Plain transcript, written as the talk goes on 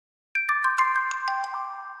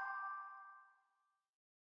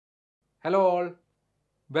Hello all,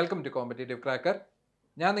 welcome to Competitive Cracker.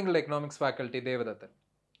 ഞാൻ നിങ്ങളുടെ economics faculty Devadathan.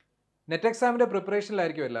 Net എക്സാമിൻ്റെ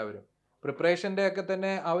പ്രിപ്പറേഷനിലായിരിക്കും എല്ലാവരും. പ്രിപ്പറേഷൻ്റെ ഒക്കെ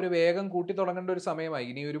തന്നെ ആ ഒരു വേഗം കൂട്ടി തുടങ്ങേണ്ട ഒരു സമയമായി.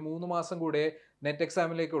 ഇനി ഒരു 3 മാസം കൂടെ നെറ്റ്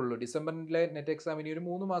എക്സാമിലേക്കുള്ളൂ. ഡിസംബറിലെ നെറ്റ് എക്സാം ഇനി ഒരു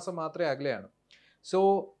 3 മാസം മാത്രമേ അകലെയാണ്. സോ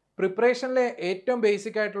പ്രിപ്പറേഷനിലെ ഏറ്റവും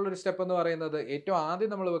ബേസിക് ആയിട്ടുള്ളൊരു സ്റ്റെപ്പ് എന്ന് പറയുന്നത് ഏറ്റവും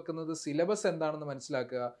ആദ്യം നമ്മൾ വെക്കുന്നത് സിലബസ് എന്താണെന്ന്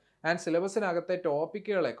മനസ്സിലാക്കുക. ആൻഡ് സിലബസിനകത്തെ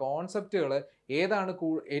ടോപ്പിക്കുകളെ കോൺസെപ്റ്റുകൾ ഏതാണ്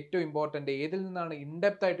ഏറ്റവും ഇമ്പോർട്ടൻ്റ്, ഏതിൽ നിന്നാണ്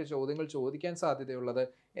ഇൻഡെപ്ത് ആയിട്ട് ചോദ്യങ്ങൾ ചോദിക്കാൻ സാധ്യതയുള്ളത്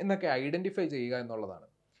എന്നൊക്കെ ഐഡൻറ്റിഫൈ ചെയ്യുക എന്നുള്ളതാണ്.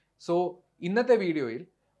 സോ ഇന്നത്തെ വീഡിയോയിൽ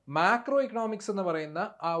മാക്രോ ഇക്കണോമിക്സ് എന്ന് പറയുന്ന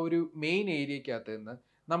ആ ഒരു മെയിൻ ഏരിയക്കകത്ത് നിന്ന്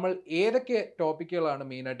നമ്മൾ ഏതൊക്കെ ടോപ്പിക്കുകളാണ്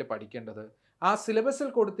മെയിനായിട്ട് പഠിക്കേണ്ടത്, ആ സിലബസിൽ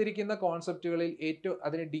കൊടുത്തിരിക്കുന്ന കോൺസെപ്റ്റുകളിൽ ഏറ്റവും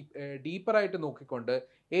അതിനെ ഡീപ്പറായിട്ട് നോക്കിക്കൊണ്ട്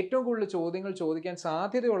ഏറ്റവും കൂടുതൽ ചോദ്യങ്ങൾ ചോദിക്കാൻ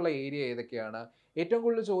സാധ്യതയുള്ള ഏരിയ ഏതൊക്കെയാണ്, ഏറ്റവും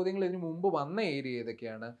കൂടുതൽ ചോദ്യങ്ങൾ ഇതിനു മുമ്പ് വന്ന ഏരിയ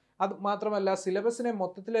ഏതൊക്കെയാണ്, അത് മാത്രമല്ല സിലബസിനെ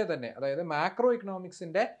മൊത്തത്തിലെ തന്നെ, അതായത് മാക്രോ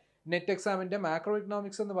ഇക്കണോമിക്സിൻ്റെ നെറ്റ് എക്സാമിൻ്റെ മാക്രോ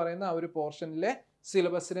ഇക്കണോമിക്സ് എന്ന് പറയുന്ന ആ ഒരു പോർഷനിലെ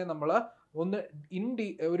സിലബസിനെ നമ്മൾ ഒന്ന്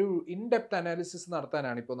ഒരു ഇൻഡെപ്ത് അനാലിസിസ്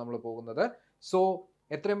നടത്താനാണ് ഇപ്പോൾ നമ്മൾ പോകുന്നത്. സോ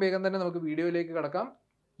എത്രയും വേഗം തന്നെ നമുക്ക് വീഡിയോയിലേക്ക് കടക്കാം.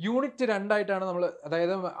 യൂണിറ്റ് 2 ആയിട്ടാണ് നമ്മൾ,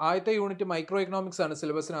 അതായത് ആദ്യത്തെ യൂണിറ്റ് മൈക്രോ ഇക്കണോമിക്സ് ആണ്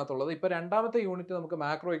സിലബസിനകത്തുള്ളത്. ഇപ്പോൾ രണ്ടാമത്തെ യൂണിറ്റ് നമുക്ക്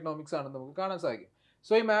മാക്രോ ഇക്കണോമിക്സ് ആണെന്ന് നമുക്ക് കാണാൻ സാധിക്കും.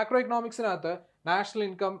 സോ ഈ macro ഇക്കണോമിക്സിനകത്ത് national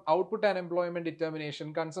income, output and employment determination,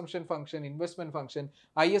 consumption function, investment function,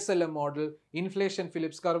 ISLM model, inflation,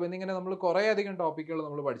 Phillips curve എന്നിങ്ങനെ നമ്മൾ കുറേ അധികം ടോപ്പിക്കുകൾ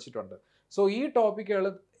നമ്മൾ പഠിച്ചിട്ടുണ്ട്. സോ ഈ ടോപ്പിക്കുകൾ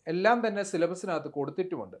എല്ലാം തന്നെ സിലബസിനകത്ത്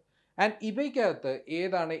കൊടുത്തിട്ടുമുണ്ട്. ആൻഡ് ഇവയ്ക്കകത്ത്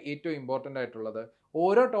ഏതാണ് ഏറ്റവും ഇമ്പോർട്ടൻ്റ് ആയിട്ടുള്ളത്,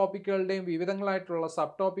 ഓരോ ടോപ്പിക്കുകളുടെയും വിവിധങ്ങളായിട്ടുള്ള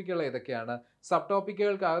സബ് ടോപ്പിക്കുകൾ ഏതൊക്കെയാണ്, സബ്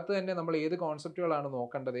ടോപ്പിക്കുകൾക്കകത്ത് തന്നെ നമ്മൾ ഏത് കോൺസെപ്റ്റുകളാണ്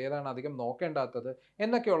നോക്കേണ്ടത്, ഏതാണ് അധികം നോക്കേണ്ടാത്തത്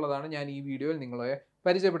എന്നൊക്കെയുള്ളതാണ് ഞാൻ ഈ വീഡിയോയിൽ നിങ്ങളെ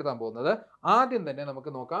പരിചയപ്പെടുത്താൻ പോകുന്നത്. ആദ്യം തന്നെ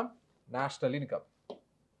നമുക്ക് നോക്കാം നാഷണൽ ഇൻകം.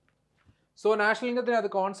 സോ നാഷണൽ ഇൻകത്തിനകത്ത്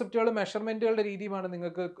കോൺസെപ്റ്റുകളും മെഷർമെൻറ്റുകളുടെ രീതിയുമാണ്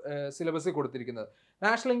നിങ്ങൾക്ക് സിലബസിൽ കൊടുത്തിരിക്കുന്നത്.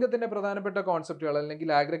 നാഷണൽ ഇൻകത്തിൻ്റെ പ്രധാനപ്പെട്ട കോൺസെപ്റ്റുകൾ അല്ലെങ്കിൽ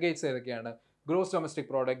ആഗ്രിഗേറ്റ്സ് ഏതൊക്കെയാണ്, gross domestic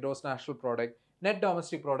product, gross national product, net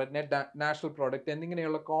domestic product, net national product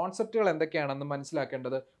എന്നിങ്ങനെയുള്ള കോൺസെപ്റ്റുകൾ എന്തൊക്കെയാണെന്ന്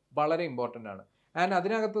മനസ്സിലാക്കേണ്ടത് വളരെ ഇമ്പോർട്ടൻ്റ് ആണ്. ആൻഡ്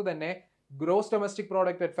അതിനകത്ത് തന്നെ gross domestic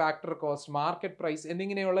product at factor cost, market price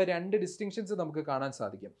എന്നിങ്ങനെയുള്ള 2 ഡിസ്റ്റിങ്ഷൻസ് നമുക്ക് കാണാൻ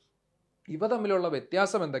സാധിക്കും. ഇവ തമ്മിലുള്ള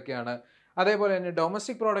വ്യത്യാസം എന്തൊക്കെയാണ്, അതേപോലെ തന്നെ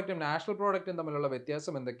ഡൊമസ്റ്റിക് പ്രോഡക്റ്റും നാഷണൽ പ്രോഡക്റ്റും തമ്മിലുള്ള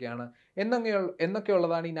വ്യത്യാസം എന്തൊക്കെയാണ്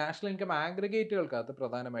എന്നൊക്കെയുള്ളതാണ് ഈ നാഷണൽ ഇൻകം ആഗ്രിഗേറ്റുകൾക്കകത്ത്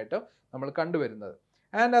പ്രധാനമായിട്ടും നമ്മൾ കണ്ടുവരുന്നത്.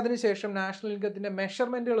 ആൻഡ് അതിനുശേഷം നാഷണൽ ഇൻകത്തിൻ്റെ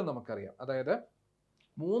മെഷർമെൻറ്റുകൾ നമുക്കറിയാം. അതായത്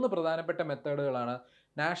 3 പ്രധാനപ്പെട്ട മെത്തേഡുകളാണ്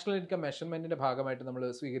നാഷണൽ ഇൻകം മെഷർമെൻറ്റിൻ്റെ ഭാഗമായിട്ട് നമ്മൾ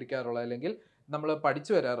സ്വീകരിക്കാറുള്ളത് അല്ലെങ്കിൽ നമ്മൾ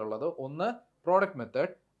പഠിച്ചു വരാറുള്ളത്. ഒന്ന് പ്രോഡക്റ്റ്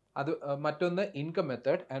മെത്തേഡ്, മറ്റൊന്ന് ഇൻകം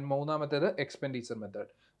മെത്തേഡ്, ആൻഡ് മൂന്നാമത്തേത് expenditure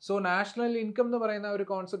method. So national income എന്ന് പറയുന്ന ഒരു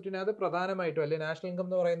കോൺസെപ്റ്റിനെ അത് പ്രധാനമായിട്ടും, അല്ലെങ്കിൽ നാഷണൽ ഇൻകം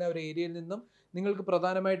എന്ന് പറയുന്ന ഒരു ഏരിയയിൽ നിന്നും നിങ്ങൾക്ക്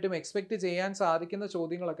പ്രധാനമായിട്ടും എക്സ്പെക്റ്റ് ചെയ്യാൻ സാധിക്കുന്ന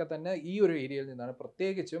ചോദ്യങ്ങളൊക്കെ തന്നെ ഈ ഒരു ഏരിയയിൽ നിന്നാണ്.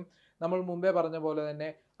 പ്രത്യേകിച്ചും നമ്മൾ മുമ്പേ പറഞ്ഞ പോലെ തന്നെ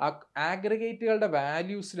ആഗ്രിഗേറ്റുകളുടെ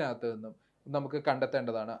വാല്യൂസിനകത്ത് നിന്നും നമുക്ക്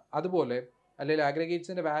കണ്ടെത്തേണ്ടതാണ്. അതുപോലെ അല്ലെങ്കിൽ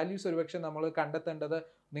ആഗ്രിഗേറ്റ്സിൻ്റെ വാല്യൂസ് ഒരുപക്ഷെ നമ്മൾ കണ്ടെത്തേണ്ടത്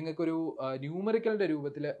നിങ്ങൾക്കൊരു ന്യൂമറിക്കലിൻ്റെ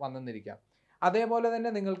രൂപത്തിൽ വന്നെന്നിരിക്കാം. അതേപോലെ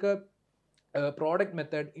തന്നെ നിങ്ങൾക്ക് product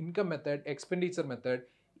method, income method, expenditure method,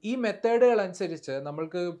 ഈ മെത്തേഡുകൾ അനുസരിച്ച്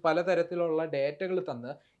നമ്മൾക്ക് പലതരത്തിലുള്ള ഡേറ്റകൾ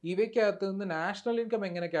തന്ന് ഇവയ്ക്കകത്ത് നിന്ന് നാഷണൽ ഇൻകം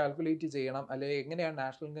എങ്ങനെ കാൽക്കുലേറ്റ് ചെയ്യണം, അല്ലെങ്കിൽ എങ്ങനെയാണ്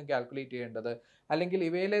നാഷണൽ ഇൻകം കാൽക്കുലേറ്റ് ചെയ്യേണ്ടത്, അല്ലെങ്കിൽ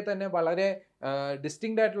ഇവയിലെ തന്നെ വളരെ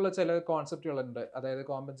ഡിസ്റ്റിങ്ക്റ്റ് ആയിട്ടുള്ള ചില കോൺസെപ്റ്റുകളുണ്ട്. അതായത്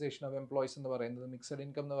കോമ്പൻസേഷൻ ഓഫ് എംപ്ലോയീസ് എന്ന് പറയുന്നത്, മിക്സഡ്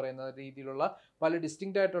ഇൻകം എന്ന് പറയുന്ന രീതിയിലുള്ള പല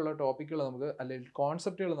ഡിസ്റ്റിങ്ക്റ്റ് ആയിട്ടുള്ള ടോപ്പിക്കുകൾ നമുക്ക്, അല്ലെങ്കിൽ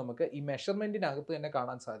കോൺസെപ്റ്റുകൾ നമുക്ക് ഈ മെഷർമെൻറ്റിനകത്ത് തന്നെ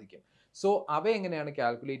കാണാൻ സാധിക്കും. സോ അവ എങ്ങനെയാണ്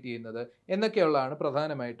കാൽക്കുലേറ്റ് ചെയ്യുന്നത് എന്നൊക്കെയുള്ളതാണ്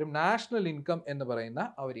പ്രധാനമായിട്ടും നാഷണൽ ഇൻകം എന്ന് പറയുന്ന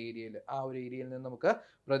ആ ഒരു ഏരിയയിൽ നിന്ന് നമുക്ക്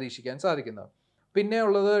പ്രതീക്ഷിക്കാൻ സാധിക്കുന്നത്. പിന്നെ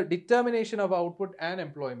ഉള്ളത് determination of output and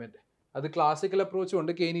employment. അത് ക്ലാസിക്കൽ അപ്രോച്ചും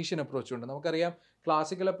ഉണ്ട്, കെയ്നീഷ്യൻ അപ്രോച്ചും ഉണ്ട്. നമുക്കറിയാം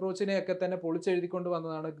ക്ലാസിക്കൽ അപ്രോച്ചിനെയൊക്കെ തന്നെ പൊളിച്ചെഴുതിക്കൊണ്ട്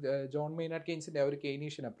വന്നതാണ് ജോൺ മെയ്നാർഡ് കെയ്ൻസിൻ്റെ ആ ഒരു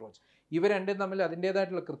കെയ്നീഷ്യൻ അപ്രോച്ച്. ഇവ രണ്ടും തമ്മിൽ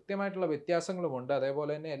അതിൻ്റേതായിട്ടുള്ള കൃത്യമായിട്ടുള്ള വ്യത്യാസങ്ങളുമുണ്ട്.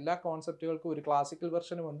 അതേപോലെ തന്നെ എല്ലാ കോൺസെപ്റ്റുകൾക്കും ഒരു ക്ലാസിക്കൽ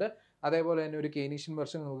വെർഷനും ഉണ്ട്, അതേപോലെ തന്നെ ഒരു കെയ്നീഷ്യൻ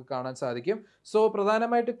വെർഷൻ നമുക്ക് കാണാൻ സാധിക്കും. സോ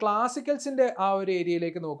പ്രധാനമായിട്ട് ക്ലാസിക്കൽസിൻ്റെ ആ ഒരു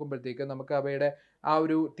ഏരിയയിലേക്ക് നോക്കുമ്പോഴത്തേക്ക് നമുക്ക് അവയുടെ ആ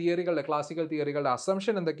ഒരു ക്ലാസിക്കൽ തിയറികളുടെ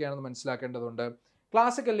അസംഷൻ എന്തൊക്കെയാണെന്ന് മനസ്സിലാക്കേണ്ടതുണ്ട്.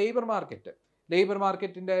 ക്ലാസിക്കൽ ലേബർ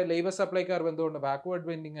മാർക്കറ്റിൻ്റെ ലേബർ സപ്ലൈ കർവ് എന്തുകൊണ്ട് backward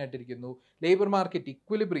bending ആയിട്ടിരിക്കുന്നു, labour market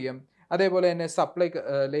equilibrium, അതേപോലെ തന്നെ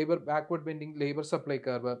labour backward bending labour supply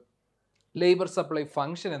curve, labour supply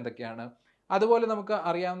function എന്തൊക്കെയാണ്. അതുപോലെ നമുക്ക്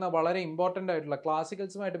അറിയാവുന്ന വളരെ ഇമ്പോർട്ടൻ്റ് ആയിട്ടുള്ള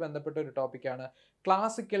ക്ലാസിക്കൽസുമായിട്ട് ബന്ധപ്പെട്ട ഒരു ടോപ്പിക്കാണ്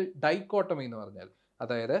ക്ലാസിക്കൽ ഡൈക്കോട്ടമി എന്ന് പറഞ്ഞാൽ.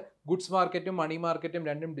 അതായത് ഗുഡ്സ് മാർക്കറ്റും മണി മാർക്കറ്റും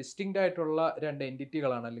രണ്ടും ഡിസ്റ്റിങ്ക്റ്റ് ആയിട്ടുള്ള 2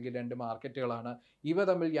 എൻറ്റിറ്റികളാണ്, അല്ലെങ്കിൽ 2 മാർക്കറ്റുകളാണ്. ഇവ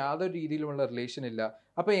തമ്മിൽ യാതൊരു രീതിയിലുമുള്ള റിലേഷൻ ഇല്ല.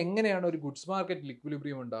 അപ്പോൾ എങ്ങനെയാണ് ഒരു ഗുഡ്സ് മാർക്കറ്റിൽ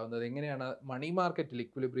ഇക്വിലിബ്രിയം ഉണ്ടാകുന്നത്, എങ്ങനെയാണ് മണി മാർക്കറ്റിൽ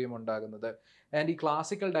ഇക്വിലിബ്രിയം ഉണ്ടാകുന്നത്, ആൻഡ് ഈ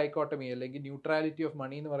ക്ലാസിക്കൽ ഡൈക്കോട്ടമി അല്ലെങ്കിൽ ന്യൂട്രാലിറ്റി ഓഫ്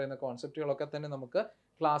മണി എന്ന് പറയുന്ന കോൺസെപ്റ്റുകളൊക്കെ തന്നെ നമുക്ക്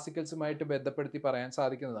ക്ലാസിക്കൽസുമായിട്ട് ബന്ധപ്പെടുത്തി പറയാൻ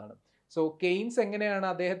സാധിക്കുന്നതാണ്. സോ കെയ്ൻസ് എങ്ങനെയാണ്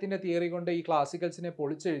അദ്ദേഹത്തിൻ്റെ തിയറി കൊണ്ട് ഈ ക്ലാസിക്കൽസിനെ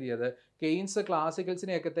പൊളിച്ചെഴുതിയത്, കെയ്ൻസ്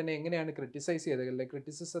ക്ലാസിക്കൽസിനെയൊക്കെ തന്നെ എങ്ങനെയാണ് ക്രിറ്റിസൈസ് ചെയ്തത്, അല്ലെങ്കിൽ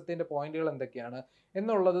ക്രിറ്റിസിസത്തിൻ്റെ പോയിന്റുകൾ എന്തൊക്കെയാണ്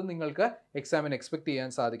എന്നുള്ളത് നിങ്ങൾക്ക് എക്സാമിന് എക്സ്പെക്ട്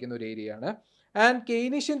ചെയ്യാൻ സാധിക്കുന്ന ഒരു ഏരിയയാണ്. ആൻഡ്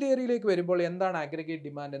കെയ്നീഷ്യൻ തിയറിയിലേക്ക് വരുമ്പോൾ എന്താണ് അഗ്രിഗേറ്റ്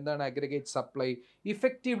ഡിമാൻഡ്, എന്താണ് അഗ്രിഗേറ്റ് സപ്ലൈ,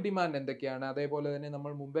 ഇഫക്റ്റീവ് ഡിമാൻഡ് എന്തൊക്കെയാണ്, അതേപോലെ തന്നെ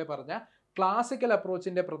നമ്മൾ മുമ്പേ പറഞ്ഞ ക്ലാസിക്കൽ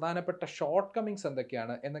അപ്രോച്ചിൻ്റെ പ്രധാനപ്പെട്ട ഷോർട്ട് കമ്മിങ്സ്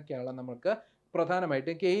എന്തൊക്കെയാണ് എന്നൊക്കെയാണ് നമുക്ക്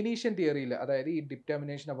പ്രധാനമായിട്ടും കെയ്നീഷ്യൻ തിയറിയിൽ, അതായത് ഈ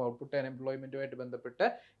ഡിറ്റർമിനേഷൻ ഓഫ് ഔട്ട്പുട്ട് ആൻഡ് എംപ്ലോയ്മെൻറ്റുമായിട്ട് ബന്ധപ്പെട്ട്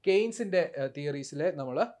കെയ്ൻസിൻ്റെ തിയറീസിൽ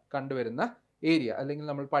നമ്മൾ കണ്ടുവരുന്ന ഏരിയ, അല്ലെങ്കിൽ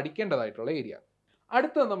നമ്മൾ പഠിക്കേണ്ടതായിട്ടുള്ള ഏരിയ.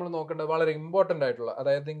 അടുത്തത് നമ്മൾ നോക്കേണ്ടത് വളരെ ഇമ്പോർട്ടൻ്റ് ആയിട്ടുള്ള,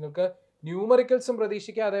 അതായത് നിങ്ങൾക്ക് ന്യൂമറിക്കൽസും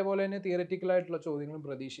പ്രതീക്ഷിക്കുക, അതേപോലെ തന്നെ തിയററ്റിക്കലായിട്ടുള്ള ചോദ്യങ്ങളും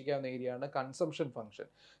പ്രതീക്ഷിക്കാവുന്ന ഏരിയയാണ് കൺസംഷൻ ഫംഗ്ഷൻ.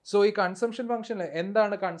 സോ ഈ കൺസംഷൻ ഫംഗ്ഷനിൽ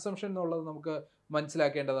എന്താണ് കൺസംഷൻ എന്നുള്ളത് നമുക്ക്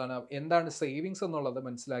മനസ്സിലാക്കേണ്ടതാണ്, എന്താണ് സേവിങ്സ് എന്നുള്ളത്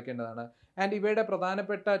മനസ്സിലാക്കേണ്ടതാണ്. ആൻഡ് ഇവയുടെ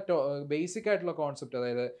പ്രധാനപ്പെട്ട ബേസിക് ആയിട്ടുള്ള കോൺസെപ്റ്റ്,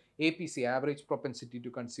 അതായത് APC, average propensity to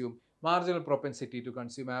consume, marginal propensity to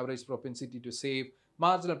consume, average propensity to save,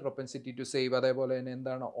 marginal propensity to save, അതേപോലെ തന്നെ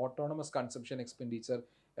എന്താണ് ഓട്ടോണമസ് കൺസംഷൻ എക്സ്പെൻഡിച്ചർ,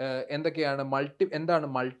 എന്താണ്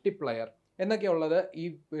മൾട്ടിപ്ലയർ എന്നൊക്കെയുള്ളത് ഈ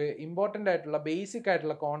ഇമ്പോർട്ടൻ്റ് ആയിട്ടുള്ള ബേസിക്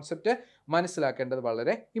ആയിട്ടുള്ള കോൺസെപ്റ്റ് മനസ്സിലാക്കേണ്ടത്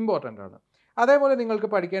വളരെ ഇമ്പോർട്ടൻ്റ് ആണ്. അതേപോലെ നിങ്ങൾക്ക്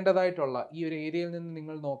പഠിക്കേണ്ടതായിട്ടുള്ള ഈ ഒരു ഏരിയയിൽ നിന്ന്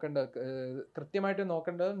നിങ്ങൾ കൃത്യമായിട്ട്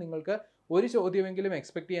നോക്കേണ്ടത്, നിങ്ങൾക്ക് ഒരു ചോദ്യമെങ്കിലും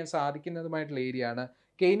എക്സ്പെക്ട് ചെയ്യാൻ സാധിക്കുന്നതുമായിട്ടുള്ള ഏരിയയാണ്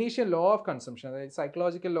കെയ്നീഷ്യൻ ലോ ഓഫ് കൺസംഷൻ, അതായത്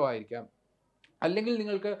സൈക്കോളജിക്കൽ ലോ ആയിരിക്കാം. അല്ലെങ്കിൽ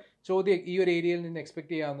നിങ്ങൾക്ക് ചോദ്യം ഈ ഒരു ഏരിയയിൽ നിന്ന്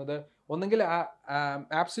എക്സ്പെക്ട് ചെയ്യാവുന്നത് ഒന്നെങ്കിൽ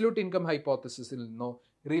ആബ്സല്യൂട്ട് ഇൻകം ഹൈപ്പോത്തസിസിൽ നിന്നോ,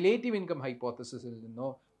 റിലേറ്റീവ് ഇൻകം ഹൈപ്പോത്തസിസിൽ നിന്നോ,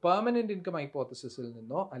 പെർമനന്റ് ഇൻകം ഹൈപ്പോത്തസിസിൽ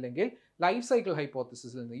നിന്നോ, അല്ലെങ്കിൽ ലൈഫ് സൈക്കിൾ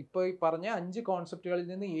ഹൈപ്പോത്തസിസിൽ നിന്നോ, ഇപ്പോൾ ഈ പറഞ്ഞ 5 കോൺസെപ്റ്റുകളിൽ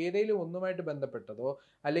നിന്ന് ഏതെങ്കിലും ഒന്നുമായിട്ട് ബന്ധപ്പെട്ടതോ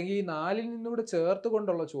അല്ലെങ്കിൽ ഈ 4ൽ നിന്നുകൂടെ ചേർത്ത്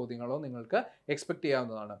കൊണ്ടുള്ള ചോദ്യങ്ങളോ നിങ്ങൾക്ക് എക്സ്പെക്ട്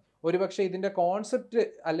ചെയ്യാവുന്നതാണ്. ഒരുപക്ഷെ ഇതിൻ്റെ കോൺസെപ്റ്റ്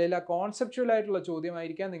അല്ലെങ്കിൽ ആ കോൺസെപ്റ്റുവൽ ആയിട്ടുള്ള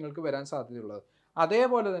ചോദ്യമായിരിക്കാം നിങ്ങൾക്ക് വരാൻ സാധ്യതയുള്ളത്.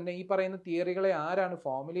 അതേപോലെ തന്നെ ഈ പറയുന്ന തിയറികളെ ആരാണ്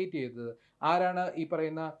ഫോർമുലേറ്റ് ചെയ്തത്, ആരാണ് ഈ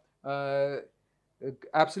പറയുന്ന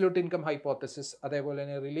ആബ്സല്യൂട്ട് ഇൻകം ഹൈപ്പോത്തസിസ്, അതേപോലെ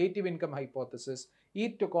തന്നെ റിലേറ്റീവ് ഇൻകം ഹൈപ്പോത്തസിസ്, ഈ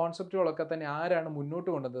കോൺസെപ്റ്റുകളൊക്കെ തന്നെ ആരാണ് മുന്നോട്ട്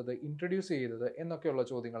കൊണ്ടുവന്നത്, ഇൻട്രൊഡ്യൂസ് ചെയ്തത് എന്നൊക്കെയുള്ള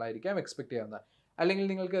ചോദ്യങ്ങളായിരിക്കാം എക്സ്പെക്ട് ചെയ്യാവുന്നത്. അല്ലെങ്കിൽ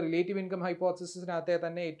നിങ്ങൾക്ക് റിലേറ്റീവ് ഇൻകം ഹൈപ്പോത്തസിസിനകത്തെ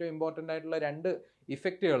തന്നെ ഏറ്റവും ഇമ്പോർട്ടൻ്റ് ആയിട്ടുള്ള 2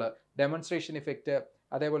 ഇഫക്റ്റുകൾ, ഡെമോൺസ്ട്രേഷൻ ഇഫക്റ്റ്,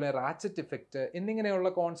 അതേപോലെ റാച്ചറ്റ് ഇഫക്റ്റ്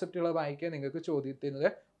എന്നിങ്ങനെയുള്ള കോൺസെപ്റ്റുകൾ വായിക്കാൻ നിങ്ങൾക്ക് ചോദ്യത്തിൽ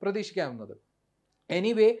പ്രതീക്ഷിക്കാവുന്നത്.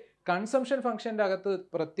 എനിവേ കൺസംഷൻ ഫംഗ്ഷൻ്റെ അകത്ത്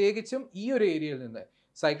പ്രത്യേകിച്ചും ഈ ഒരു ഏരിയയിൽ നിന്ന്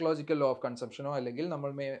സൈക്കോളജിക്കൽ ലോ ഓഫ് കൺസംഷനോ, അല്ലെങ്കിൽ നമ്മൾ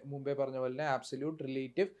മുമ്പേ പറഞ്ഞ പോലെ absolute,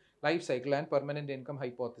 relative, life cycle and permanent income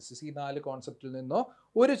hypothesis, ഈ 4 കോൺസെപ്റ്റിൽ നിന്നോ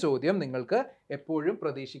ഒരു ചോദ്യം നിങ്ങൾക്ക് എപ്പോഴും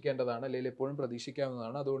പ്രതീക്ഷിക്കേണ്ടതാണ്, അല്ലെങ്കിൽ എപ്പോഴും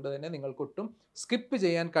പ്രതീക്ഷിക്കാവുന്നതാണ്. അതുകൊണ്ട് തന്നെ നിങ്ങൾക്കൊട്ടും സ്കിപ്പ്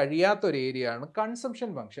ചെയ്യാൻ കഴിയാത്ത ഒരു ഏരിയയാണ്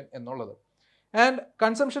കൺസംഷൻ ഫംഗ്ഷൻ എന്നുള്ളത്. ആൻഡ്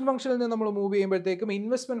കൺസംഷൻ ഫംഗ്ഷനിൽ നിന്ന് നമ്മൾ മൂവ് ചെയ്യുമ്പോഴത്തേക്കും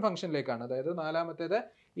ഇൻവെസ്റ്റ്മെന്റ് ഫംഗ്ഷനിലേക്കാണ്, അതായത് 4മത്തേത്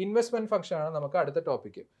ഇൻവെസ്റ്റ്മെന്റ് ഫംഗ്ഷനാണ് നമുക്ക് അടുത്ത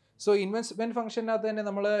ടോപ്പിക്ക്. സോ ഇൻവെസ്റ്റ്മെന്റ് ഫംഗ്ഷനകത്ത് തന്നെ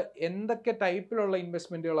നമ്മൾ എന്തൊക്കെ ടൈപ്പിലുള്ള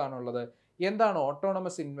ഇൻവെസ്റ്റ്മെന്റുകളാണുള്ളത്, എന്താണ്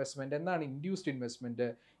ഓട്ടോണമസ് ഇൻവെസ്റ്റ്മെന്റ്, എന്താണ് ഇൻഡ്യൂസ്ഡ് ഇൻവെസ്റ്റ്മെന്റ്,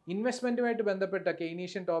 ഇൻവെസ്റ്റ്മെന്റുമായിട്ട് ബന്ധപ്പെട്ട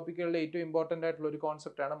കെയ്നീഷ്യൻ ടോപ്പിക്കുകളിലെ ഏറ്റവും ഇമ്പോർട്ടൻ്റ് ആയിട്ടുള്ള ഒരു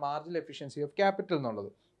കോൺസെപ്റ്റാണ് മാർജിനൽ എഫിഷ്യൻസി ഓഫ് ക്യാപിറ്റൽ എന്നുള്ളത്.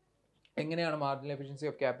 എങ്ങനെയാണ് മാർജിനൽ എഫിഷ്യൻസി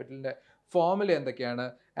ഓഫ് ക്യാപിറ്റലിൻ്റെ ഫോർമുല എന്തൊക്കെയാണ്,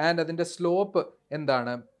 ആൻഡ് അതിൻ്റെ സ്ലോപ്പ്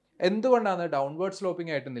എന്താണ്, എന്തുകൊണ്ടാണ് ഡൗൺവേർഡ്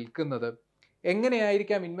സ്ലോപ്പിംഗ് ആയിട്ട് നിൽക്കുന്നത്,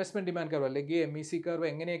 എങ്ങനെയായിരിക്കാം ഇൻവെസ്റ്റ്മെന്റ് ഡിമാൻഡ് കർവ് അല്ലെങ്കിൽ MEC കർവ്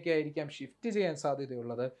എങ്ങനെയൊക്കെ ആയിരിക്കാം ഷിഫ്റ്റ് ചെയ്യാൻ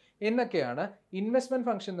സാധ്യതയുള്ളത് എന്നൊക്കെയാണ് ഇൻവെസ്റ്റ്മെന്റ്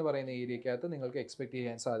ഫംഗ്ഷൻ എന്ന് പറയുന്ന ഏരിയക്കകത്ത് നിങ്ങൾക്ക് എക്സ്പെക്ട്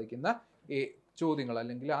ചെയ്യാൻ സാധിക്കുന്ന ചോദ്യങ്ങൾ,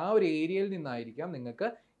 അല്ലെങ്കിൽ ആ ഒരു ഏരിയയിൽ നിന്നായിരിക്കാം നിങ്ങൾക്ക്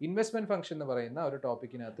ഇൻവെസ്റ്റ്മെന്റ് ഫംഗ്ഷൻ എന്ന് പറയുന്ന ഒരു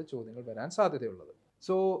ടോപ്പിക്കിനകത്ത് ചോദ്യങ്ങൾ വരാൻ സാധ്യതയുള്ളത്.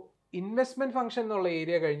 സോ ഇൻവെസ്റ്റ്മെന്റ് ഫംഗ്ഷൻ എന്നുള്ള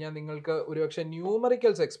ഏരിയ കഴിഞ്ഞാൽ നിങ്ങൾക്ക് ഒരുപക്ഷെ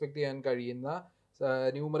ന്യൂമറിക്കൽസ് എക്സ്പെക്ട് ചെയ്യാൻ കഴിയുന്ന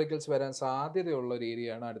ന്യൂമറിക്കൽസ് വരാൻ സാധ്യതയുള്ള ഒരു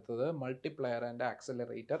ഏരിയയാണ് അടുത്തത് മൾട്ടിപ്ലയർ ആൻഡ്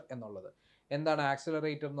ആക്സലറേറ്റർ എന്നുള്ളത്. എന്താണ്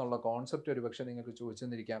ആക്സലറേറ്റർ എന്നുള്ള കോൺസെപ്റ്റ് ഒരുപക്ഷെ നിങ്ങൾക്ക്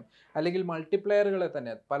ചോദിച്ചെന്നിരിക്കാം. അല്ലെങ്കിൽ മൾട്ടിപ്ലയറുകളെ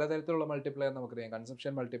തന്നെ പലതരത്തിലുള്ള മൾട്ടിപ്ലയർ നമുക്കറിയാം,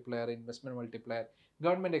 consumption multiplier, investment multiplier,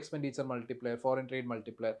 government expenditure multiplier, foreign trade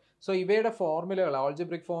multiplier. So ഇവയുടെ ഫോർമുലകൾ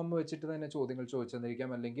ആൾജിബ്രിക് ഫോം വെച്ചിട്ട് തന്നെ ചോദ്യങ്ങൾ ചോദിച്ചെന്നിരിക്കാം.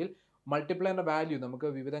 അല്ലെങ്കിൽ മൾട്ടിപ്ലയറിന്റെ വാല്യൂ നമുക്ക്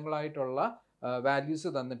വിവിധങ്ങളായിട്ടുള്ള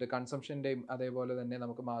വാല്യൂസ് തന്നിട്ട് കൺസംഷൻ്റെയും അതേപോലെ തന്നെ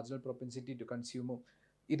നമുക്ക് മാർജിനൽ പ്രൊപ്പൻസിറ്റി ടു കൺസ്യൂമും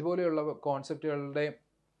ഇതുപോലെയുള്ള കോൺസെപ്റ്റുകളുടെ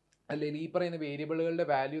അല്ലെങ്കിൽ ഈ പറയുന്ന വേരിയബിളുകളുടെ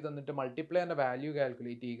വാല്യൂ തന്നിട്ട് മൾട്ടിപ്ലയറിൻ്റെ വാല്യൂ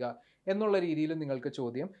കാൽക്കുലേറ്റ് ചെയ്യുക എന്നുള്ള രീതിയിൽ നിങ്ങൾക്ക്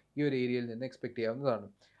ചോദ്യം ഈ ഒരു ഏരിയയിൽ നിന്ന് എക്സ്പെക്ട് ചെയ്യാവുന്നതാണ്.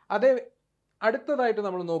 അടുത്തതായിട്ട്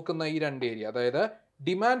നമ്മൾ നോക്കുന്ന ഈ 2 ഏരിയ, അതായത്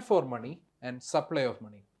demand for money and supply of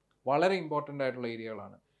money, വളരെ ഇമ്പോർട്ടൻ്റ് ആയിട്ടുള്ള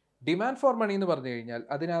ഏരിയകളാണ്. ഡിമാൻഡ് ഫോർ മണി എന്ന് പറഞ്ഞു കഴിഞ്ഞാൽ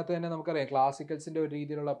അതിനകത്ത് തന്നെ നമുക്കറിയാം ക്ലാസിക്കൽസിൻ്റെ ഒരു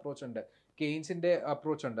രീതിയിലുള്ള അപ്രോച്ച് ഉണ്ട്, കെയ്ൻസിൻ്റെ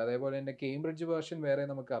അപ്രോച്ച് ഉണ്ട്, അതേപോലെ തന്നെ കേംബ്രിഡ്ജ് വേർഷൻ വേറെ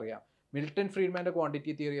നമുക്കറിയാം, Milton ഫ്രീഡ്മാൻ്റെ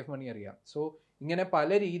quantity theory of money അറിയാം. സോ ഇങ്ങനെ പല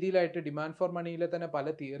രീതിയിലായിട്ട് ഡിമാൻഡ് ഫോർ മണിയിലെ തന്നെ പല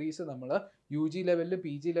തിയറീസ് നമ്മൾ UG ലെവലിലും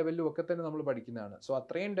PG ലെവലിലും ഒക്കെ തന്നെ നമ്മൾ പഠിക്കുന്നതാണ്. സോ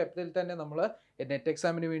അത്രയും ഡെപ്തിൽ തന്നെ നമ്മൾ നെറ്റ്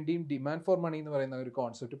എക്സാമിന് വേണ്ടിയും ഡിമാൻഡ് ഫോർ മണി എന്ന് പറയുന്ന ഒരു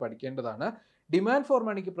കോൺസെപ്റ്റ് പഠിക്കേണ്ടതാണ്. ഡിമാൻഡ് ഫോർ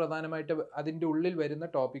മണിക്ക് പ്രധാനമായിട്ട് അതിൻ്റെ ഉള്ളിൽ വരുന്ന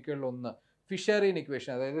ടോപ്പിക്കുകളിലൊന്ന് ഫിഷറിൻ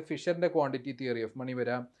ഇക്വേഷൻ, അതായത് ഫിഷറിൻ്റെ ക്വാണ്ടിറ്റി തിയറി ഓഫ് മണി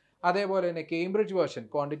വരാം. അതേപോലെ തന്നെ കേംബ്രിഡ്ജ് വേർഷൻ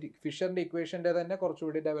ക്വാണ്ടിറ്റി ഫിഷറിൻ്റെ ഇക്വേഷൻ്റെ തന്നെ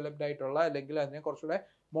കുറച്ചുകൂടി ഡെവലപ്ഡ് ആയിട്ടുള്ള അല്ലെങ്കിൽ അതിനെ കുറച്ചുകൂടെ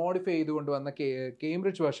മോഡിഫൈ ചെയ്തുകൊണ്ട് വന്ന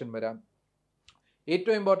കേംബ്രിഡ്ജ് വേർഷൻ വരാം.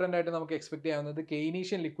 ഏറ്റവും ഇമ്പോർട്ടൻ്റ് ആയിട്ട് നമുക്ക് എക്സ്പെക്ട് ചെയ്യാവുന്നത്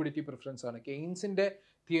കെയ്നീഷ്യൻ ലിക്വിഡിറ്റി പ്രിഫറൻസ് ആണ്. കെയ്ൻസിൻ്റെ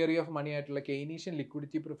തിയറി ഓഫ് മണി ആയിട്ടുള്ള കെയ്നീഷ്യൻ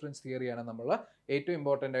ലിക്വിഡിറ്റി പ്രിഫറൻസ് തിയറിയാണ് നമ്മൾ ഏറ്റവും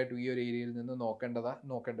ഇമ്പോർട്ടൻ്റ് ആയിട്ട് ഈ ഒരു ഏരിയയിൽ നിന്ന്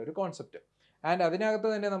നോക്കേണ്ട ഒരു കോൺസെപ്റ്റ്. ആൻഡ് അതിനകത്ത്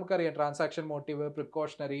തന്നെ നമുക്കറിയാം transaction motive,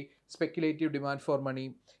 precautionary, speculative demand for money,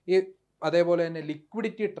 അതേപോലെ തന്നെ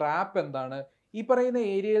ലിക്വിഡിറ്റി ട്രാപ്പ് എന്താണ്, ഈ പറയുന്ന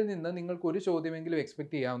ഏരിയയിൽ നിന്ന് നിങ്ങൾക്ക് ഒരു ചോദ്യമെങ്കിലും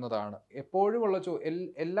എക്സ്പെക്ട് ചെയ്യാവുന്നതാണ്. എപ്പോഴും ഉള്ള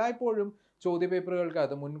എല്ലായ്പ്പോഴും ചോദ്യ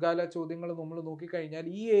പേപ്പറുകൾക്കകത്ത് മുൻകാല ചോദ്യങ്ങൾ നമ്മൾ നോക്കിക്കഴിഞ്ഞാൽ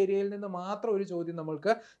ഈ ഏരിയയിൽ നിന്ന് മാത്രം ഒരു ചോദ്യം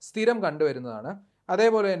നമ്മൾക്ക് സ്ഥിരം കണ്ടുവരുന്നതാണ്.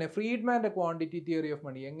 അതേപോലെ തന്നെ ഫ്രീഡ്മാൻ്റെ ക്വാണ്ടിറ്റി തിയറി ഓഫ്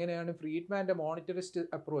മണി, എങ്ങനെയാണ് ഫ്രീഡ്മാൻ്റെ മോണിറ്ററിസ്റ്റ്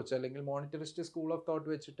അപ്രോച്ച് അല്ലെങ്കിൽ മോണിറ്ററിസ്റ്റ് സ്കൂൾ ഓഫ് തോട്ട്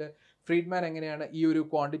വെച്ചിട്ട് ഫ്രീഡ്മാൻ എങ്ങനെയാണ് ഈ ഒരു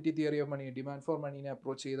quantity theory of money, demand for മണീനെ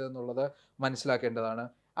approach ചെയ്തതെന്നുള്ളത് മനസ്സിലാക്കേണ്ടതാണ്.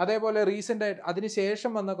 അതേപോലെ റീസെൻ്റ് ആയിട്ട്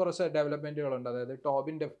അതിനുശേഷം വന്ന കുറച്ച് ഡെവലപ്മെൻറ്റുകളുണ്ട്. അതായത്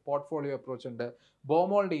ടോബിൻ്റെ പോർട്ട്ഫോളിയോ അപ്രോച്ച് ഉണ്ട്,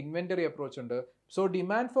 ബോമോളിൻ്റെ ഇൻവെൻ്ററി അപ്രോച്ച് ഉണ്ട്. സോ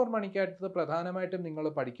ഡിമാൻഡ് ഫോർ മണിക്കകത്ത് പ്രധാനമായിട്ടും നിങ്ങൾ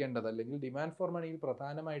പഠിക്കേണ്ടത് അല്ലെങ്കിൽ ഡിമാൻഡ് ഫോർ മണിയിൽ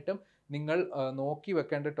പ്രധാനമായിട്ടും നിങ്ങൾ നോക്കി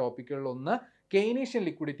വെക്കേണ്ട ടോപ്പിക്കുകളിലൊന്ന് കെയ്നീഷ്യൻ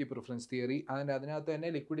ലിക്വിഡിറ്റി പ്രിഫറൻസ് തിയറി. അതിനകത്ത് തന്നെ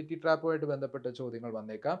ലിക്വിഡിറ്റി ട്രാപ്പുമായിട്ട് ബന്ധപ്പെട്ട ചോദ്യങ്ങൾ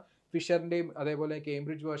വന്നേക്കാം. ഫിഷറിൻ്റെയും അതേപോലെ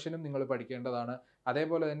കേംബ്രിഡ്ജ് വേർഷനും നിങ്ങൾ പഠിക്കേണ്ടതാണ്.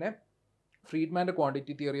 അതേപോലെ തന്നെ ഫ്രീഡ്മാൻ്റെ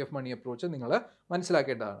quantity theory of money approach നിങ്ങൾ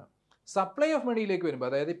മനസ്സിലാക്കേണ്ടതാണ്. സപ്ലൈ ഓഫ് മണിയിലേക്ക് വരുമ്പോൾ,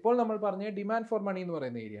 അതായത് ഇപ്പോൾ നമ്മൾ പറഞ്ഞ ഡിമാൻഡ് ഫോർ മണി എന്ന്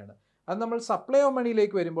പറയുന്ന ഏരിയയാണ്, അത് നമ്മൾ സപ്ലൈ ഓഫ്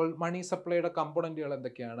മണിയിലേക്ക് വരുമ്പോൾ മണി സപ്ലൈയുടെ കമ്പോണൻറ്റുകൾ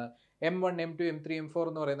എന്തൊക്കെയാണ്, M1, M2, M3, M4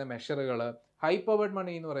 എന്ന് പറയുന്ന മെഷറുകൾ, ഹൈ പവേർഡ്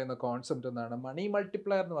മണി എന്ന് പറയുന്ന കോൺസെപ്റ്റ് എന്താണ്, മണി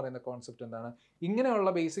മൾട്ടിപ്ലയർ എന്ന് പറയുന്ന കോൺസെപ്റ്റ് എന്താണ്,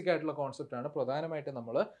 ഇങ്ങനെയുള്ള ബേസിക് ആയിട്ടുള്ള കോൺസെപ്റ്റാണ് പ്രധാനമായിട്ട്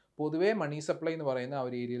നമ്മൾ പൊതുവേ മണി സപ്ലൈ എന്ന് പറയുന്ന ആ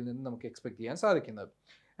ഒരു ഏരിയയിൽ നിന്ന് നമുക്ക് എക്സ്പെക്ട് ചെയ്യാൻ സാധിക്കുന്നത്.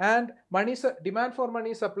 And demand for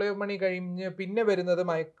money, supply of money കഴിഞ്ഞ് പിന്നെ വരുന്നത്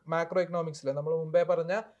മാക്രോ എക്കണോമിക്സിൽ നമ്മൾ മുമ്പേ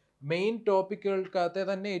പറഞ്ഞ മെയിൻ ടോപ്പിക്കുകൾക്കകത്തെ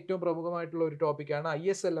തന്നെ ഏറ്റവും പ്രമുഖമായിട്ടുള്ള ഒരു ടോപ്പിക്കാണ്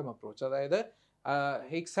ISLM അപ്രോച്ച്. അതായത്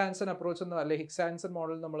ഹിഗ്സ് ഹാൻസൺ അപ്രോച്ച് എന്ന് അല്ലെങ്കിൽ ഹിഗ്സ് ഹാൻസൺ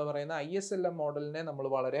മോഡൽ നമ്മൾ പറയുന്ന ISLM മോഡലിനെ നമ്മൾ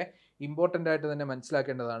വളരെ ഇമ്പോർട്ടൻ്റ് ആയിട്ട് തന്നെ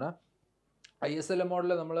മനസ്സിലാക്കേണ്ടതാണ്. ISLM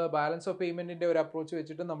മോഡൽ നമ്മൾ ബാലൻസ് ഓഫ് പേയ്മെൻറ്റിൻ്റെ ഒരു അപ്രോച്ച്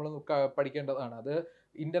വെച്ചിട്ട് നമ്മൾ പഠിക്കേണ്ടതാണ്. അത്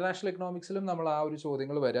ഇൻ്റർനാഷണൽ എക്കണോമിക്സിലും നമ്മൾ ആ ഒരു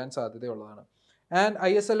ചോദ്യങ്ങൾ വരാൻ സാധ്യതയുള്ളതാണ്. ആൻഡ്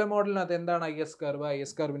ISLM മോഡലിനകത്ത് എന്താണ് IS കർവ്,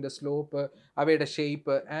 IS കർവിൻ്റെ സ്ലോപ്പ്, അവയുടെ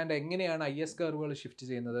ഷേപ്പ്, ആൻഡ് എങ്ങനെയാണ് IS കർവുകൾ ഷിഫ്റ്റ്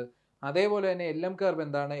ചെയ്യുന്നത്, അതേപോലെ തന്നെ LM കർവ്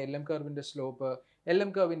എന്താണ്, LM കർവിൻ്റെ slope, LM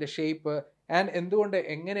കർവിൻ്റെ shape, and എന്തുകൊണ്ട്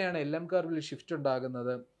എങ്ങനെയാണ് LM കർവിൽ ഷിഫ്റ്റ്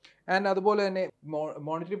ഉണ്ടാകുന്നത്, ആൻഡ് അതുപോലെ തന്നെ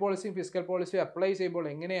മോണിറ്ററി പോളിസിയും ഫിസിക്കൽ പോളിസിയും അപ്ലൈ ചെയ്യുമ്പോൾ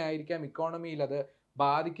എങ്ങനെയായിരിക്കാം ഇക്കോണമിയിൽ അത്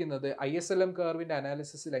ബാധിക്കുന്നത്, ISLM കർവിൻ്റെ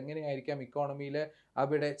അനാലിസിസിൽ എങ്ങനെയായിരിക്കാം ഇക്കോണമിയിൽ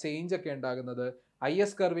അവിടെ ചേഞ്ച് ഒക്കെ ഉണ്ടാകുന്നത്,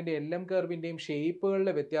 IS കർവിൻ്റെ LM കർവിൻ്റെയും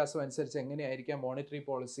ഷേപ്പുകളുടെ വ്യത്യാസം അനുസരിച്ച് എങ്ങനെയായിരിക്കാം മോണിറ്ററി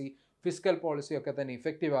പോളിസി ഫിസിക്കൽ പോളിസി ഒക്കെ തന്നെ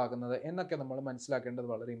ഇഫക്റ്റീവ് ആകുന്നത് എന്നൊക്കെ നമ്മൾ മനസ്സിലാക്കേണ്ടത്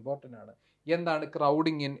വളരെ ഇമ്പോർട്ടൻ്റ് ആണ്. എന്താണ്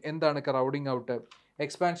ക്രൗഡിങ് ഇൻ, എന്താണ് ക്രൗഡിങ് ഔട്ട്,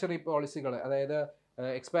 എക്സ്പാൻഷണറി പോളിസികൾ, അതായത്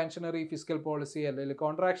എക്സ്പാൻഷണറി ഫിസിക്കൽ പോളിസി അല്ലെങ്കിൽ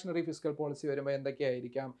കോൺട്രാക്ഷണറി ഫിസിക്കൽ പോളിസി വരുമ്പോൾ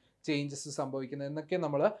എന്തൊക്കെയായിരിക്കാം ചേഞ്ചസ് സംഭവിക്കുന്നത് എന്നൊക്കെ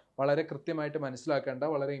നമ്മൾ വളരെ കൃത്യമായിട്ട് മനസ്സിലാക്കേണ്ട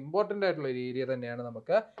വളരെ ഇമ്പോർട്ടൻ്റ് ആയിട്ടുള്ള ഒരു ഏരിയ തന്നെയാണ്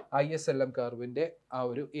നമുക്ക് ISLM കർവിൻ്റെ ആ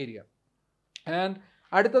ഒരു ഏരിയ. ആൻഡ്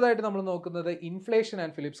അടുത്തതായിട്ട് നമ്മൾ നോക്കുന്നത് ഇൻഫ്ലേഷൻ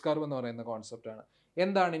ആൻഡ് ഫിലിപ്സ് കർവ് എന്ന് പറയുന്ന കോൺസെപ്റ്റാണ്.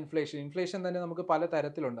 എന്താണ് ഇൻഫ്ലേഷൻ? ഇൻഫ്ലേഷൻ തന്നെ നമുക്ക് പല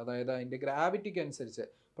തരത്തിലുണ്ട്. അതായത് അതിൻ്റെ ഗ്രാവിറ്റിക്ക് അനുസരിച്ച്,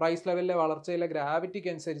 പ്രൈസ് ലെവലിലെ വളർച്ചയിലെ ഗ്രാവിറ്റിക്ക്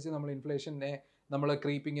അനുസരിച്ച് നമ്മൾ ഇൻഫ്ലേഷനെ നമ്മൾ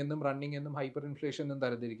ക്രീപ്പിംഗ് എന്നും റണ്ണിങ് എന്നും ഹൈപ്പർ ഇൻഫ്ലേഷൻ എന്നും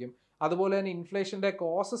തരംതിരിക്കും. അതുപോലെ തന്നെ ഇൻഫ്ലേഷൻ്റെ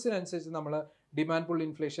കോസസിനനുസരിച്ച് നമ്മൾ ഡിമാൻഡ് പുൾ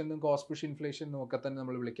ഇൻഫ്ലേഷൻ എന്നും കോസ്റ്റ് പുഷ് ഇൻഫ്ലേഷൻ എന്നും ഒക്കെ തന്നെ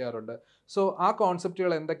നമ്മൾ വിളിക്കാറുണ്ട്. സോ ആ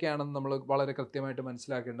കോൺസെപ്റ്റുകൾ എന്തൊക്കെയാണെന്ന് നമ്മൾ വളരെ കൃത്യമായിട്ട്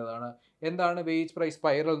മനസ്സിലാക്കേണ്ടതാണ്. എന്താണ് വേജ് പ്രൈസ്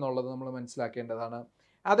സ്പൈറൽ എന്നുള്ളത് നമ്മൾ മനസ്സിലാക്കേണ്ടതാണ്.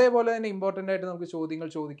 അതേപോലെ തന്നെ ഇമ്പോർട്ടൻ്റ് ആയിട്ട് നമുക്ക് ചോദ്യങ്ങൾ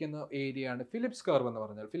ചോദിക്കുന്ന ഏരിയയാണ് ഫിലിപ്സ് കർവ് എന്ന്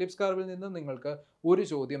പറഞ്ഞാൽ. ഫിലിപ്സ് കർവിൽ നിന്ന് നിങ്ങൾക്ക് ഒരു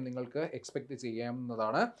ചോദ്യം നിങ്ങൾക്ക് എക്സ്പെക്ട്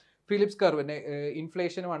ചെയ്യാവുന്നതാണ്. ഫിലിപ്സ് കർവിനെ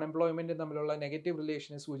ഇൻഫ്ലേഷനും അൺഎംപ്ലോയ്മെൻറ്റും തമ്മിലുള്ള നെഗറ്റീവ്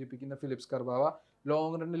റിലേഷനെ സൂചിപ്പിക്കുന്ന ഫിലിപ്സ് കർവ് അവ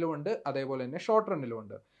ലോങ് റണ്ണിലും ഉണ്ട്, അതേപോലെ തന്നെ ഷോർട്ട് റണ്ണിലും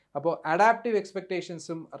ഉണ്ട്. അപ്പോൾ അഡാപ്റ്റീവ്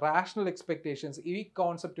എക്സ്പെക്ടേഷൻസും റാഷണൽ എക്സ്പെക്ടേഷൻസ് ഈ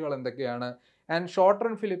കോൺസെപ്റ്റുകൾ എന്തൊക്കെയാണ്, and short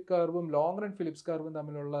run Philip കർവും long run Philips കർവും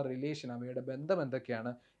തമ്മിലുള്ള റിലേഷൻ, അവയുടെ ബന്ധം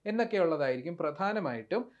എന്തൊക്കെയാണ് എന്നൊക്കെയുള്ളതായിരിക്കും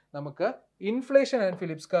പ്രധാനമായിട്ടും നമുക്ക് ഇൻഫ്ലേഷൻ ആൻഡ്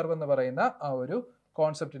ഫിലിപ്സ് കർവ് എന്ന് പറയുന്ന ആ ഒരു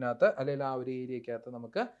കോൺസെപ്റ്റിനകത്ത് അല്ലെങ്കിൽ ആ ഒരു ഏരിയക്കകത്ത്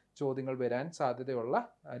നമുക്ക് ചോദ്യങ്ങൾ വരാൻ സാധ്യതയുള്ള,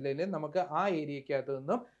 അല്ലെങ്കിൽ നമുക്ക് ആ ഏരിയക്കകത്ത്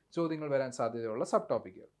നിന്നും ചോദ്യങ്ങൾ വരാൻ സാധ്യതയുള്ള സബ്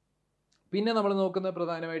ടോപ്പിക്കുകൾ. പിന്നെ നമ്മൾ നോക്കുന്നത്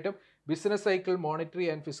പ്രധാനമായിട്ടും business cycle, monetary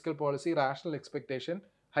and physical policy, rational expectation,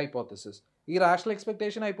 hypothesis. ഈ റാഷണൽ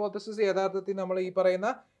എക്സ്പെക്ടേഷൻ ഹൈപ്പോത്തസിസ് യഥാർത്ഥത്തിൽ നമ്മൾ ഈ പറയുന്ന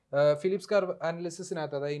ഫിലിപ്സ് കർവ്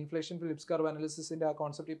അനാലിസിസിനകത്ത്, അതായത് ഇൻഫ്ലേഷൻ ഫിലിപ്സ് കർവ് അനാലിസിസിൻ്റെ ആ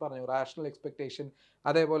കോൺസെപ്റ്റ് പറഞ്ഞു. റാഷണൽ എക്സ്പെക്ടേഷൻ,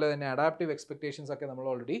 അതേപോലെ തന്നെ അഡാപ്റ്റീവ് എക്സ്പെക്ടേഷൻസ് ഒക്കെ നമ്മൾ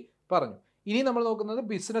ഓൾറെഡി പറഞ്ഞു. ഇനി നമ്മൾ നോക്കുന്നത്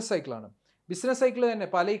ബിസിനസ് സൈക്കിളാണ്. ബിസിനസ് സൈക്കിൾ തന്നെ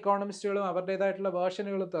പല ഇക്കോണമിസ്റ്റുകളും അവരുടേതായിട്ടുള്ള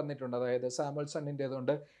വേർഷനുകൾ തന്നിട്ടുണ്ട്. അതായത്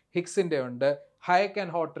സാമുവൽസണിൻ്റേതുണ്ട്, ഹിഗ്സിൻ്റെ ഉണ്ട്, ഹയക്ക്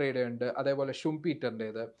ആൻഡ് ഹോട്ട്രയുടെ ഉണ്ട്, അതേപോലെ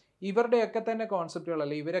ഷുംപീറ്ററിൻ്റേത്. ഇവരുടെയൊക്കെ തന്നെ കോൺസെപ്റ്റുകൾ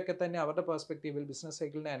അല്ലെങ്കിൽ ഇവരൊക്കെ തന്നെ അവരുടെ പെർസ്പെക്റ്റീവിൽ ബിസിനസ്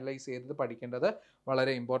സൈക്കിളിനെ അനലൈസ് ചെയ്ത് പഠിക്കേണ്ടത്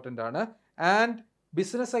വളരെ ഇമ്പോർട്ടൻ്റ് ആണ്. ആൻഡ്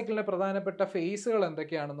ബിസിനസ് സൈക്കിളിൻ്റെ പ്രധാനപ്പെട്ട ഫേസുകൾ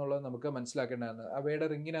എന്തൊക്കെയാണെന്നുള്ളത് നമുക്ക് മനസ്സിലാക്കേണ്ടതാണ്. അവയുടെ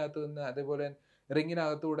റിങ്ങിനകത്ത് നിന്ന്, അതേപോലെ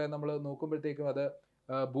റിങ്ങിനകത്തൂടെ നമ്മൾ നോക്കുമ്പോഴത്തേക്കും അത്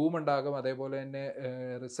ബൂം ഉണ്ടാകും, അതേപോലെ തന്നെ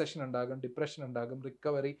റിസഷൻ ഉണ്ടാകും, ഡിപ്രഷൻ ഉണ്ടാകും,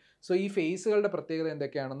 റിക്കവറി. സോ ഈ ഫേസുകളുടെ പ്രത്യേകത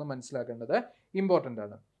എന്തൊക്കെയാണെന്ന് മനസ്സിലാക്കേണ്ടത് ഇമ്പോർട്ടൻ്റ്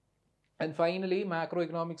ആണ്. ആൻഡ് ഫൈനലി മാക്രോ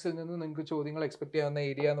ഇക്കണോമിക്സിൽ നിന്ന് നിങ്ങൾക്ക് ചോദ്യങ്ങൾ എക്സ്പെക്ട് ചെയ്യാവുന്ന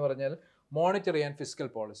ഏരിയ എന്ന് പറഞ്ഞാൽ monetary and fiscal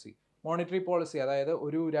policy. Monetary policy, അതായത്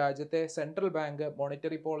ഒരു രാജ്യത്തെ central bank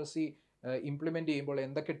monetary policy implement ചെയ്യുമ്പോൾ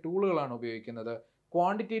എന്തൊക്കെ ടൂളുകളാണ് ഉപയോഗിക്കുന്നത്,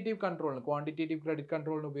 ക്വാണ്ടിറ്റേറ്റീവ് കൺട്രോളിന്, ക്വാണ്ടിറ്റേറ്റീവ് ക്രെഡിറ്റ്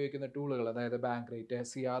കൺട്രോളിന് ഉപയോഗിക്കുന്ന ടൂളുകൾ, അതായത് bank rate,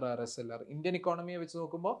 CRR, SLR. Indian ഇക്കോണമിയെ വെച്ച്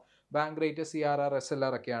നോക്കുമ്പോൾ ബാങ്ക് റേറ്റ്, CRR,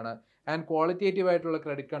 SLR ഒക്കെയാണ്. ആൻഡ് ക്വാളിറ്റേറ്റീവ് ആയിട്ടുള്ള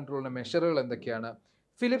ക്രെഡിറ്റ് കൺട്രോളിൻ്റെ മെഷറുകൾ എന്തൊക്കെയാണ്.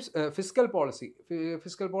 ഫിസ്ക്കൽ പോളിസി,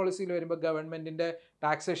 ഫിസ്ക്കൽ പോളിസിയിൽ വരുമ്പോൾ ഗവൺമെൻറ്റിൻ്റെ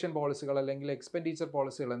ടാക്സേഷൻ പോളിസികൾ അല്ലെങ്കിൽ എക്സ്പെൻഡിച്ചർ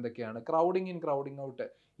പോളിസികൾ എന്തൊക്കെയാണ്, ക്രൗഡിങ് ഇൻ ക്രൗഡിങ് ഔട്ട്,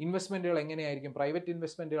 ഇൻവെസ്റ്റ്മെൻറ്റുകൾ എങ്ങനെയായിരിക്കും, പ്രൈവറ്റ്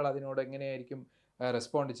ഇൻവെസ്റ്റ്മെൻറ്റുകൾ അതിനോട് എങ്ങനെയായിരിക്കും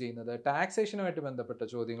റെസ്പോണ്ട് ചെയ്യുന്നത്, ടാക്സേഷനുമായിട്ട് ബന്ധപ്പെട്ട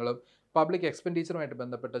ചോദ്യങ്ങളും പബ്ലിക് എക്സ്പെൻഡിച്ചറുമായിട്ട്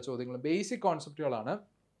ബന്ധപ്പെട്ട ചോദ്യങ്ങളും ബേസിക് കോൺസെപ്റ്റുകളാണ്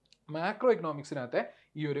മാക്രോ ഇക്കണോമിക്സിനകത്തെ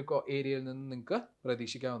ഈ ഒരു ഏരിയയിൽ നിന്ന് നിങ്ങൾക്ക്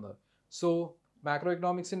പ്രതീക്ഷിക്കാവുന്നത്. സോ മാക്രോ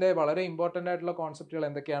ഇക്കണോമിക്സിൻ്റെ വളരെ ഇമ്പോർട്ടൻ്റ് ആയിട്ടുള്ള കോൺസെപ്റ്റുകൾ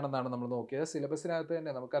എന്തൊക്കെയാണെന്നാണ് നമ്മൾ നോക്കിയത്. സിലബസിനകത്ത്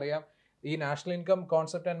തന്നെ നമുക്കറിയാം ഈ national income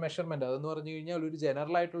concept and measurement അതെന്ന് പറഞ്ഞു കഴിഞ്ഞാൽ ഒരു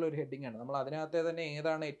ജനറൽ ആയിട്ടുള്ള ഒരു ഹെഡിങ് ആണ്. നമ്മൾ അതിനകത്തെ തന്നെ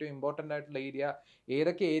ഏതാണ് ഏറ്റവും ഇമ്പോർട്ടൻ്റ് ആയിട്ടുള്ള ഏരിയ,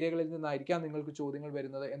 ഏതൊക്കെ ഏരിയകളിൽ നിന്നായിരിക്കാം നിങ്ങൾക്ക് ചോദ്യങ്ങൾ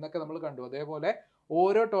വരുന്നത് എന്നൊക്കെ നമ്മൾ കണ്ടു. അതേപോലെ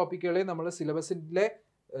ഓരോ ടോപ്പിക്കുകളെയും നമ്മൾ സിലബസിലെ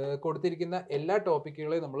കൊടുത്തിരിക്കുന്ന എല്ലാ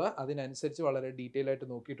ടോപ്പിക്കുകളെയും നമ്മൾ അതിനനുസരിച്ച് വളരെ ഡീറ്റെയിൽ ആയിട്ട്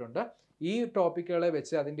നോക്കിയിട്ടുണ്ട്. ഈ ടോപ്പിക്കുകളെ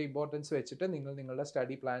വെച്ച് അതിൻ്റെ ഇമ്പോർട്ടൻസ് വെച്ചിട്ട് നിങ്ങൾ നിങ്ങളുടെ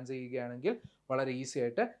സ്റ്റഡി പ്ലാൻ ചെയ്യുകയാണെങ്കിൽ വളരെ ഈസി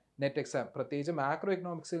ആയിട്ട് നെറ്റ് എക്സാം, പ്രത്യേകിച്ച് മാക്രോ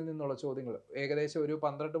ഇക്കണോമിക്സിൽ നിന്നുള്ള ചോദ്യങ്ങൾ ഏകദേശം ഒരു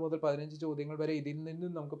 12 മുതൽ 15 ചോദ്യങ്ങൾ വരെ ഇതിൽ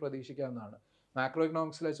നിന്നും നമുക്ക് പ്രതീക്ഷിക്കാവുന്നതാണ്. മാക്രോ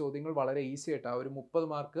ഇക്കണോമിക്സിലെ ചോദ്യങ്ങൾ വളരെ ഈസി ആയിട്ട് ആ ഒരു 30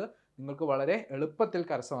 മാർക്ക് നിങ്ങൾക്ക് വളരെ എളുപ്പത്തിൽ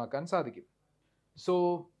കരസ്ഥമാക്കാൻ സാധിക്കും. So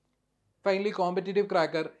finally competitive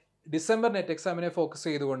cracker December net എക്സാമിനെ focus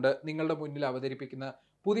ചെയ്തുകൊണ്ട് നിങ്ങളുടെ മുന്നിൽ അവതരിപ്പിക്കുന്ന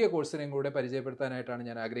പുതിയ കോഴ്സിനെയും കൂടെ പരിചയപ്പെടുത്താനായിട്ടാണ്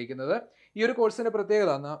ഞാൻ ആഗ്രഹിക്കുന്നത്. ഈ ഒരു കോഴ്സിൻ്റെ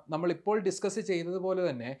പ്രത്യേകത നമ്മളിപ്പോൾ ഡിസ്കസ് ചെയ്തതുപോലെ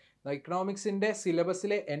തന്നെ ഇക്കണോമിക്സിൻ്റെ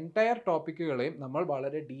സിലബസിലെ എൻറ്റയർ ടോപ്പിക്കുകളെയും നമ്മൾ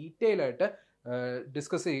വളരെ ഡീറ്റെയിൽ ആയിട്ട്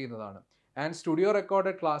ഡിസ്കസ് ചെയ്യുന്നതാണ്. ആൻഡ് സ്റ്റുഡിയോ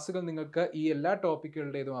റെക്കോർഡഡ് ക്ലാസ്സുകൾ നിങ്ങൾക്ക് ഈ എല്ലാ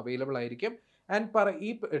ടോപ്പിക്കുകളുടേതും അവൈലബിൾ ആയിരിക്കും. ആൻഡ്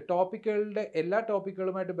ഈ ടോപ്പിക്കുകളുടെ എല്ലാ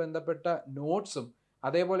ടോപ്പിക്കുകളുമായിട്ട് ബന്ധപ്പെട്ട നോട്ട്സും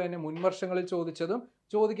അതേപോലെ തന്നെ മുൻവർഷങ്ങളിൽ ചോദിച്ചതും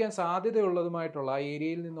ചോദിക്കാൻ സാധ്യതയുള്ളതുമായിട്ടുള്ള ആ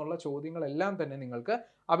ഏരിയയിൽ നിന്നുള്ള ചോദ്യങ്ങളെല്ലാം തന്നെ നിങ്ങൾക്ക്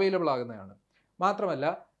അവൈലബിൾ ആകുന്നതാണ്. മാത്രമല്ല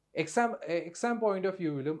എക്സാം പോയിന്റ് ഓഫ്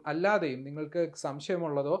വ്യൂവിലും അല്ലാതെയും നിങ്ങൾക്ക്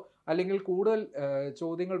സംശയമുള്ളതോ അല്ലെങ്കിൽ കൂടുതൽ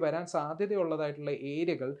ചോദ്യങ്ങൾ വരാൻ സാധ്യതയുള്ളതായിട്ടുള്ള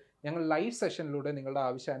ഏരിയകൾ ഞങ്ങൾ ലൈവ് സെഷനിലൂടെ നിങ്ങളുടെ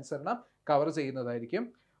ആവശ്യാനുസരണം കവർ ചെയ്യുന്നതായിരിക്കും.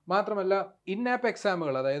 മാത്രമല്ല ഇൻ ആപ്പ്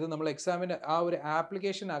എക്സാമുകൾ, അതായത് നമ്മൾ എക്സാമിന് ആ ഒരു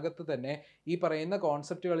ആപ്ലിക്കേഷനകത്ത് തന്നെ ഈ പറയുന്ന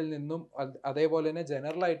കോൺസെപ്റ്റുകളിൽ നിന്നും അതേപോലെ തന്നെ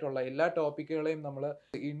ജനറൽ ആയിട്ടുള്ള എല്ലാ ടോപ്പിക്കുകളെയും നമ്മൾ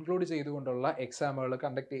ഇൻക്ലൂഡ് ചെയ്തുകൊണ്ടുള്ള എക്സാമുകൾ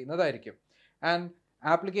കണ്ടക്ട് ചെയ്യുന്നതായിരിക്കും. ആൻഡ്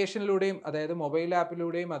ആപ്ലിക്കേഷനിലൂടെയും അതായത് മൊബൈൽ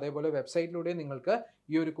ആപ്പിലൂടെയും അതേപോലെ വെബ്സൈറ്റിലൂടെയും നിങ്ങൾക്ക്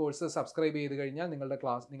ഈ ഒരു കോഴ്സ് സബ്സ്ക്രൈബ് ചെയ്ത് കഴിഞ്ഞാൽ നിങ്ങൾക്ക്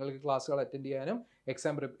ക്ലാസ്സുകൾ അറ്റൻഡ് ചെയ്യാനും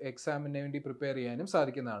എക്സാമിന് വേണ്ടി പ്രിപ്പയർ ചെയ്യാനും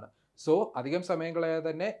സാധിക്കുന്നതാണ്. സോ അധികം സമയം കളയാതെ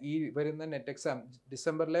തന്നെ ഈ വരുന്ന നെറ്റ് എക്സാം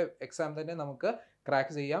ഡിസംബറിലെ എക്സാം തന്നെ നമുക്ക്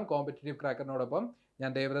ക്രാക്ക് ചെയ്യാം കോമ്പറ്റേറ്റീവ് ക്രാക്കറിനോടൊപ്പം.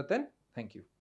 ഞാൻ ദേവദത്തൻ, താങ്ക് യു.